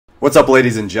What's up,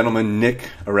 ladies and gentlemen? Nick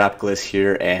Arapglis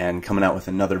here, and coming out with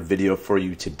another video for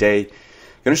you today.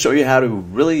 Going to show you how to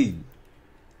really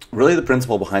the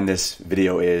principle behind this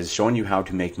video is showing you how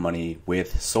to make money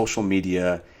with social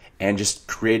media and just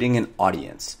creating an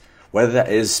audience, whether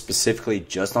that is specifically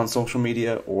just on social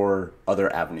media or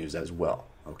other avenues as well.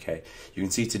 Okay, you can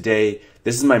see today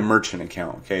this is my merchant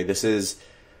account. Okay, this is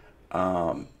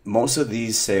most of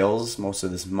these sales, most of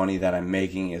this money that I'm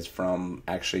making is from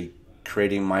actually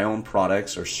creating my own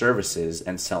products or services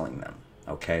and selling them.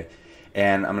 Okay,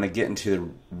 and I'm going to get into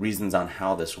the reasons on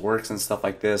how this works and stuff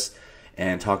like this,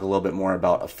 and talk a little bit more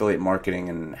about affiliate marketing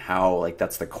and how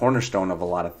that's the cornerstone of a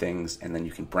lot of things, and then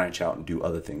you can branch out and do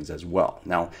other things as well.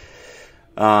 Now,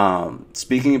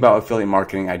 speaking about affiliate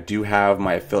marketing, I do have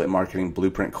my affiliate marketing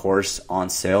blueprint course on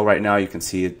sale right now. You can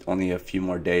see it only a few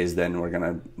more days, then we're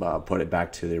going to put it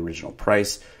back to the original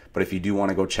price. But if you do want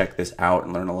to go check this out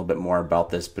and learn a little bit more about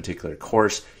this particular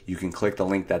course, you can click the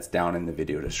link that's down in the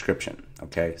video description.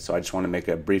 Okay, so I just want to make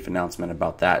a brief announcement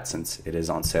about that since it is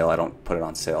on sale. I don't put it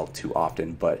on sale too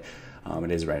often, but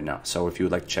it is right now. So if you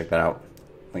would like to check that out,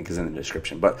 link is in the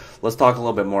description. But let's talk a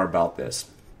little bit more about this.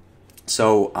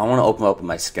 So I want to open up with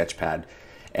my Sketchpad,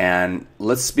 and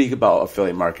let's speak about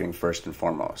affiliate marketing first and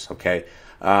foremost. Okay,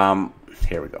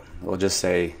 here we go. We'll just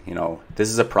say, this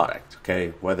is a product,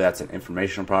 okay? Whether that's an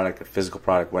informational product, a physical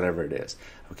product, whatever it is,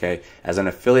 okay? As an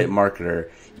affiliate marketer,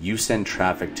 you send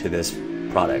traffic to this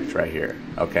product right here,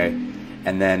 okay?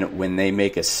 And then when they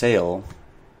make a sale,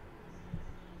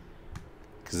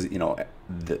 because,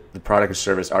 the product or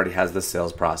service already has the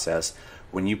sales process,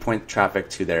 when you point traffic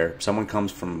to there, someone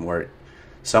from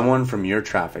your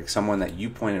traffic, someone that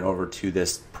you pointed over to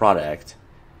this product,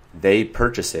 they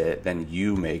purchase it, then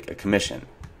you make a commission,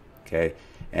 okay?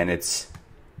 And it's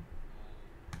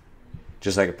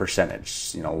just like a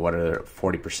percentage, whether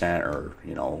 40% or,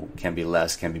 can be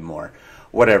less, can be more,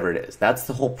 whatever it is. That's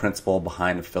the whole principle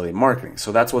behind affiliate marketing.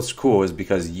 So that's what's cool, is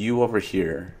because you over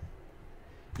here,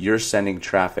 you're sending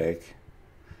traffic,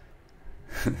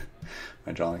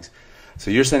 my drawings. So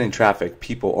you're sending traffic,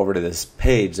 people over to this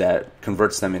page that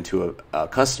converts them into a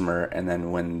customer, and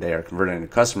then when they are converted into a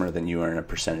customer, then you earn a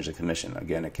percentage of commission.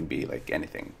 Again, it can be like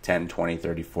anything, 10, 20,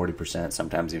 30, 40%,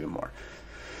 sometimes even more.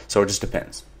 So it just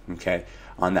depends, okay,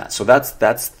 on that. So that's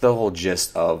the whole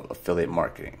gist of affiliate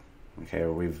marketing. Okay,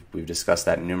 we've discussed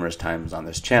that numerous times on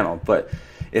this channel, but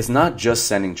it's not just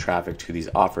sending traffic to these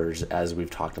offers, as we've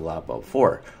talked a lot about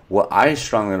before. What I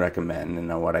strongly recommend,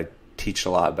 and what I teach a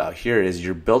lot about here, is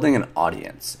you're building an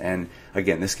audience. And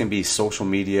again, this can be social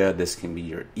media, this can be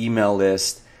your email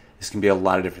list, this can be a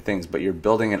lot of different things, but you're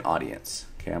building an audience.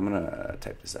 Okay, I'm gonna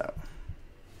type this out.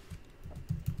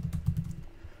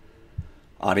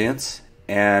 Audience.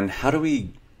 And how do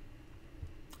we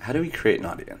create an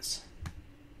audience?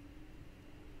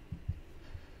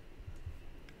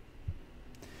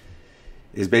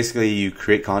 Is basically you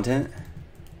create content,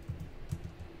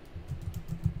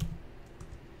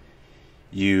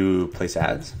 you place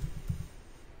ads,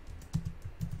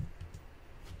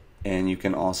 and you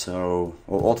can also,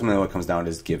 ultimately what it comes down to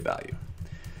is give value.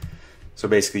 So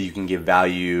basically you can give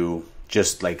value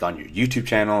just like on your YouTube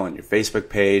channel and your Facebook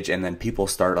page, and then people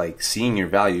start seeing your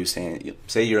value, say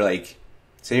you're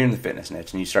in the fitness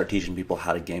niche and you start teaching people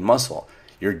how to gain muscle.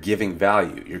 You're giving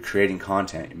value, you're creating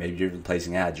content, maybe you're even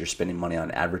placing ads, you're spending money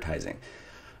on advertising.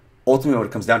 Ultimately what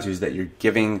it comes down to is that you're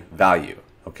giving value.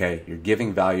 Okay, you're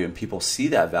giving value, and people see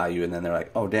that value, and then they're like,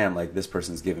 oh damn, this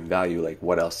person's giving value,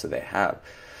 what else do they have?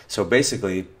 So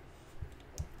basically,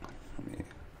 let me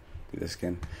do this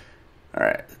again. All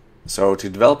right, so to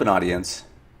develop an audience,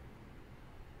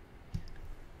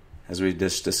 as we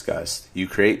just discussed, you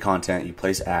create content, you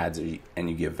place ads, and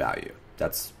you give value.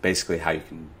 That's basically how you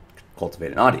can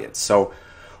cultivate an audience. So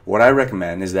what I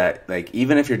recommend is that,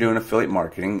 even if you're doing affiliate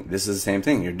marketing, this is the same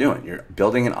thing you're doing. You're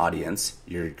building an audience,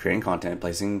 you're creating content,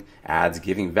 placing ads,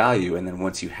 giving value, and then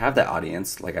once you have that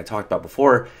audience, like I talked about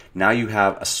before, now you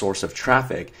have a source of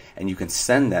traffic, and you can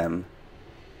send them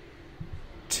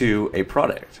to a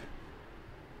product,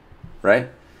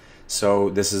 right? So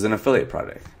this is an affiliate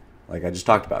product, like I just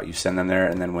talked about. You send them there,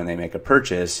 and then when they make a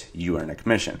purchase, you earn a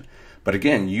commission. But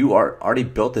again, you are already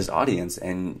built this audience,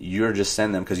 and you're just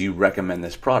sending them because you recommend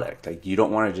this product. You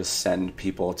don't want to just send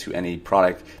people to any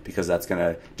product, because that's going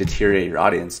to deteriorate your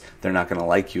audience. They're not going to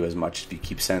like you as much if you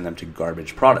keep sending them to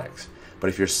garbage products. But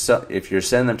if you're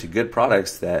sending them to good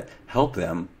products that help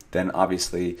them, then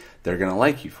obviously they're going to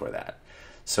like you for that.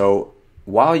 So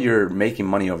while you're making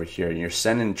money over here and you're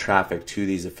sending traffic to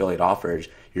these affiliate offers,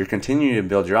 you're continuing to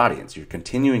build your audience. You're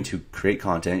continuing to create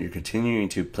content. You're continuing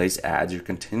to place ads. You're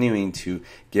continuing to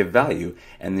give value,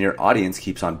 and your audience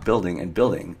keeps on building and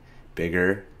building.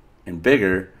 bigger and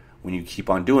bigger when you keep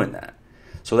on doing that.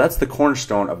 So that's the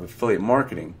cornerstone of affiliate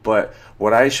marketing. But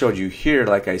what I showed you here,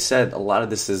 like I said, a lot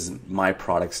of this is my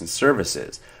products and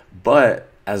services. But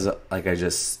like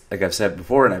I've said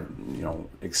before, and I've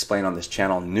explained on this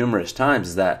channel numerous times,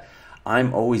 is that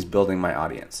I'm always building my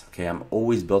audience. Okay, I'm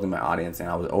always building my audience, and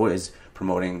I was always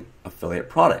promoting affiliate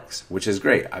products, which is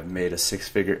great. I've made a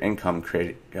six-figure income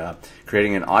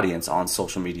creating an audience on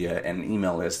social media and an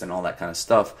email list and all that kind of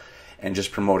stuff, and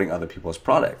just promoting other people's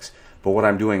products. But what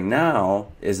I'm doing now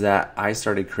is that I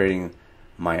started creating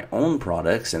my own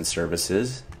products and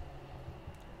services,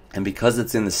 and because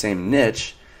it's in the same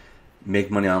niche, make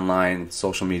money online,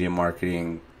 social media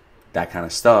marketing, that kind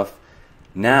of stuff,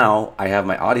 now I have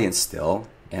my audience still,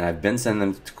 and I've been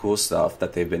sending them cool stuff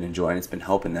that they've been enjoying. It's been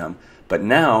helping them. But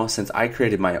now, since I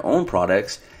created my own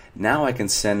products, now I can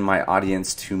send my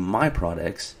audience to my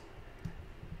products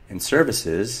and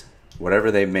services,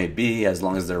 whatever they may be, as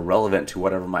long as they're relevant to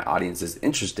whatever my audience is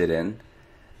interested in,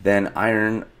 then I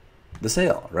earn the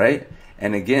sale, right?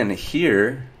 And again,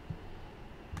 here,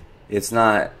 it's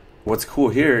not, what's cool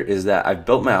here is that I've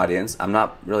built my audience. I'm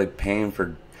not really paying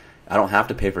for, I don't have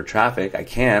to pay for traffic. I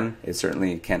can, it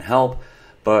certainly can help.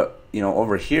 But,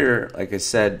 over here, like I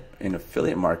said, in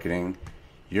affiliate marketing,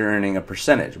 you're earning a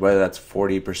percentage, whether that's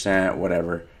 40%,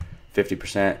 whatever,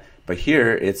 50%. But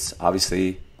here, it's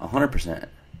obviously 100%.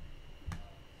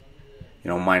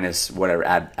 Minus whatever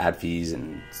ad fees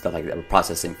and stuff like that,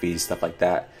 processing fees, stuff like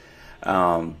that.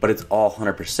 But it's all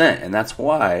 100%, and that's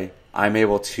why I'm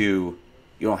able to,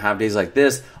 have days like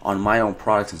this on my own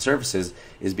products and services,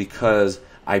 is because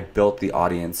I built the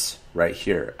audience right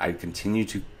here. I continue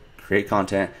to create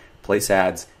content, place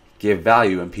ads, give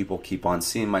value, and people keep on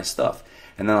seeing my stuff.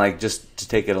 And then, like, just to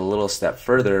take it a little step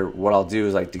further, what I'll do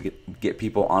is, like, to get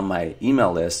people on my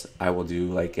email list, I will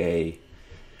do like a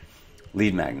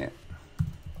lead magnet.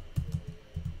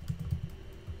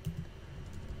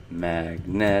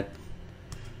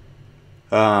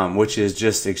 Which is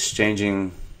just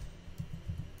exchanging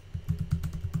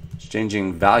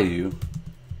value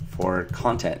for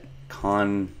contact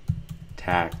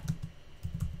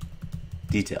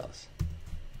details.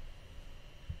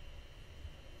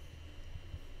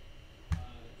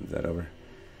 Move that over.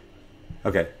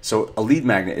 Okay, so a lead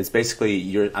magnet is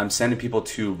basically I'm sending people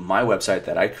to my website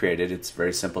that I created. It's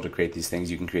very simple to create these things.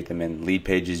 You can create them in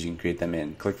Leadpages, you can create them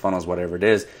in Clickfunnels, whatever it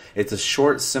is. It's a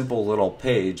short, simple little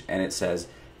page, and it says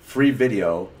free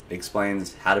video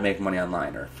explains how to make money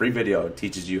online, or free video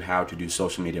teaches you how to do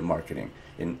social media marketing.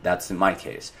 And that's in my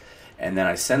case. And then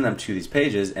I send them to these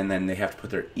pages, and then they have to put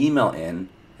their email in,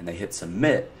 and they hit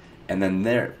submit. And then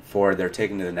they're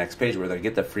taken to the next page where they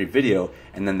get the free video,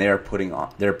 and then they're put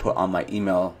on my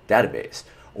email database.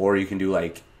 Or you can do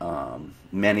like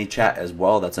ManyChat as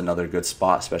well. That's another good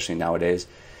spot, especially nowadays,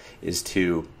 is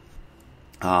to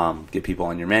get people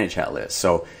on your ManyChat list.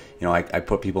 So I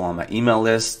put people on my email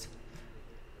list.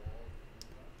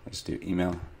 Let's do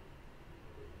email.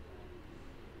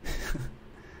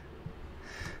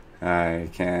 I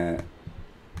can't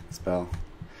spell.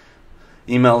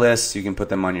 Email lists, you can put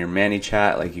them on your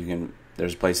ManyChat,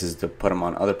 there's places to put them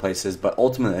on other places, but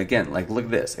ultimately, again, like, look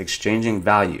at this, exchanging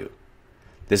value.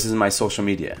 This is my social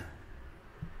media.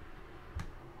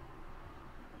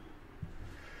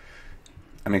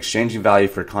 I'm exchanging value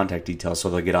for contact details so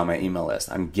they'll get on my email list.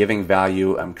 I'm giving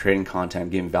value, I'm creating content, I'm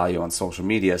giving value on social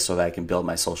media so that I can build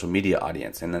my social media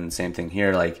audience. And then the same thing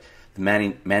here, like the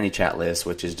ManyChat list,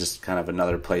 which is just kind of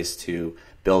another place to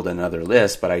build another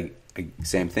list, but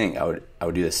same thing. I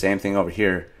would do the same thing over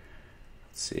here.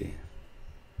 Let's see.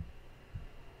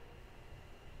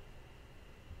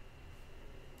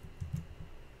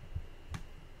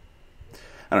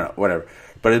 I don't know, whatever.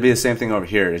 But it'd be the same thing over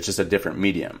here. It's just a different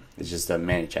medium. It's just a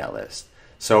ManyChat list.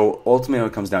 So ultimately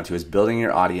what it comes down to is building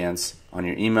your audience on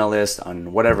your email list,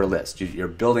 on whatever list.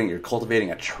 You're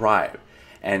cultivating a tribe,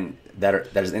 and that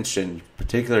is interested in a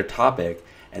particular topic.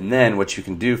 And then what you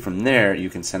can do from there, you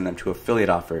can send them to affiliate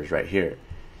offers right here.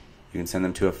 You can send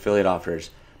them to affiliate offers.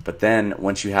 But then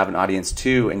once you have an audience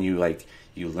too, and you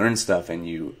learn stuff, and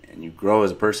you grow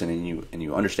as a person, and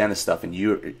you understand this stuff,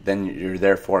 and then you're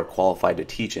therefore qualified to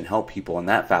teach and help people in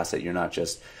that facet. You're not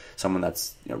just someone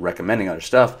that's recommending other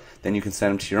stuff. Then you can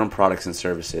send them to your own products and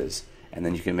services, and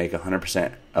then you can make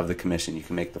 100% of the commission. You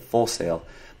can make the full sale,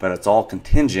 but it's all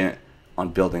contingent on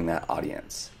building that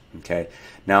audience. Okay.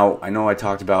 Now, I know I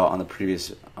talked about on the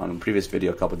previous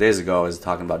video a couple of days ago, I was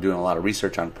talking about doing a lot of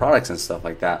research on products and stuff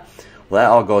like that. Well, that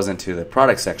all goes into the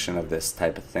product section of this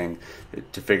type of thing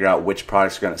to figure out which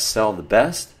products are going to sell the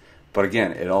best. But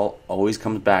again, it all always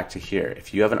comes back to here.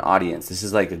 If you have an audience, this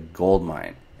is like a gold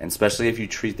mine. and especially if you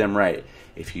treat them right,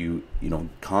 if you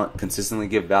consistently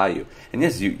give value. And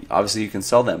yes, obviously you can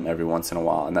sell them every once in a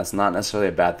while, and that's not necessarily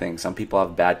a bad thing. Some people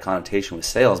have bad connotation with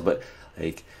sales, but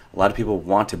like a lot of people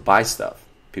want to buy stuff.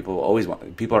 People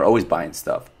are always buying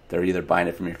stuff. They're either buying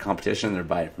it from your competition, they're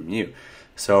buying it from you.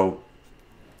 So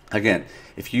again,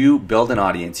 if you build an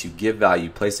audience, you give value,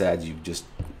 place ads, you just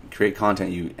create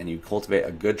content, and you cultivate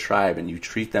a good tribe, and you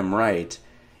treat them right,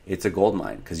 it's a gold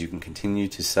mine, because you can continue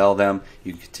to sell them,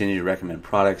 you can continue to recommend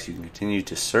products, you can continue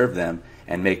to serve them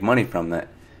and make money from that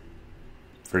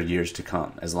for years to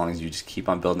come, as long as you just keep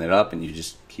on building it up and you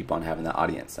just keep on having that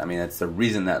audience. I mean, that's the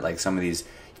reason that like some of these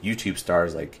YouTube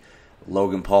stars like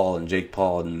Logan Paul and Jake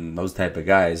Paul and those type of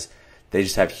guys, they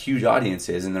just have huge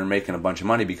audiences and they're making a bunch of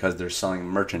money because they're selling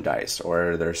merchandise,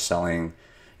 or they're selling,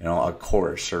 a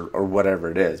course or whatever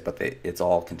it is, but it's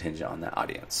all contingent on that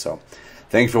audience. So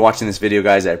thank you for watching this video,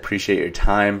 guys. I appreciate your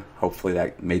time. Hopefully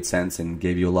that made sense and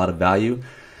gave you a lot of value.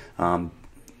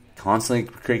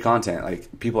 Constantly create content.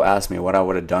 Like, people ask me what I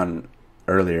would have done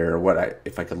earlier, or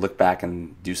if I could look back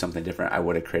and do something different, I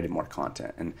would have created more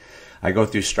content. And I go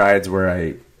through strides where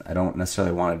I don't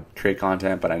necessarily want to create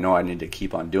content, but I know I need to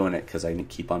keep on doing it because I need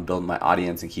to keep on building my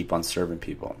audience and keep on serving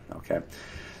people. Okay,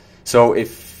 so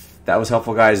if that was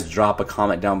helpful, guys, drop a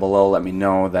comment down below. Let me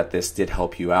know that this did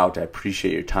help you out. I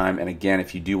appreciate your time. And again,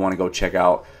 if you do want to go check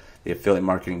out the affiliate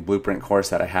marketing blueprint course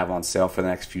that I have on sale for the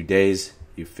next few days,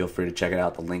 you feel free to check it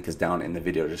out. The link is down in the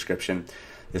video description.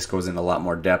 This goes into a lot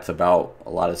more depth about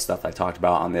a lot of stuff I talked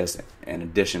about on this, in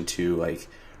addition to like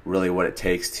really what it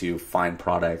takes to find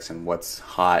products and what's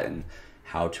hot and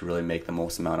how to really make the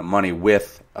most amount of money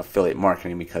with affiliate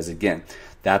marketing. Because again,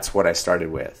 that's what I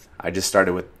started with. I just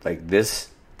started with like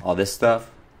all this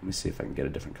stuff. Let me see if I can get a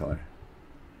different color.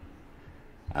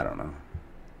 I don't know.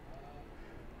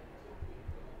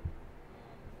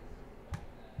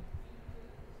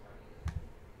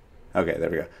 Okay, there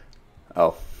we go.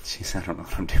 Oh, jeez, I don't know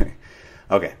what I'm doing.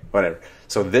 Okay, whatever.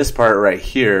 So this part right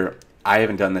here, I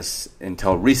haven't done this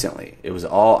until recently. It was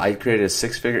I created a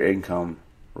 6-figure income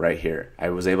right here. I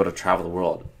was able to travel the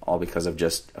world all because of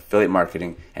just affiliate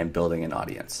marketing and building an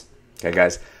audience. Okay,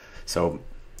 guys. So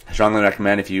I strongly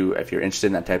recommend, if you're interested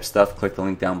in that type of stuff, click the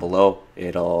link down below.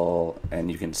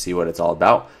 And you can see what it's all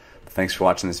about. But thanks for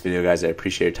watching this video, guys. I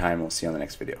appreciate your time. We'll see you on the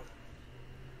next video.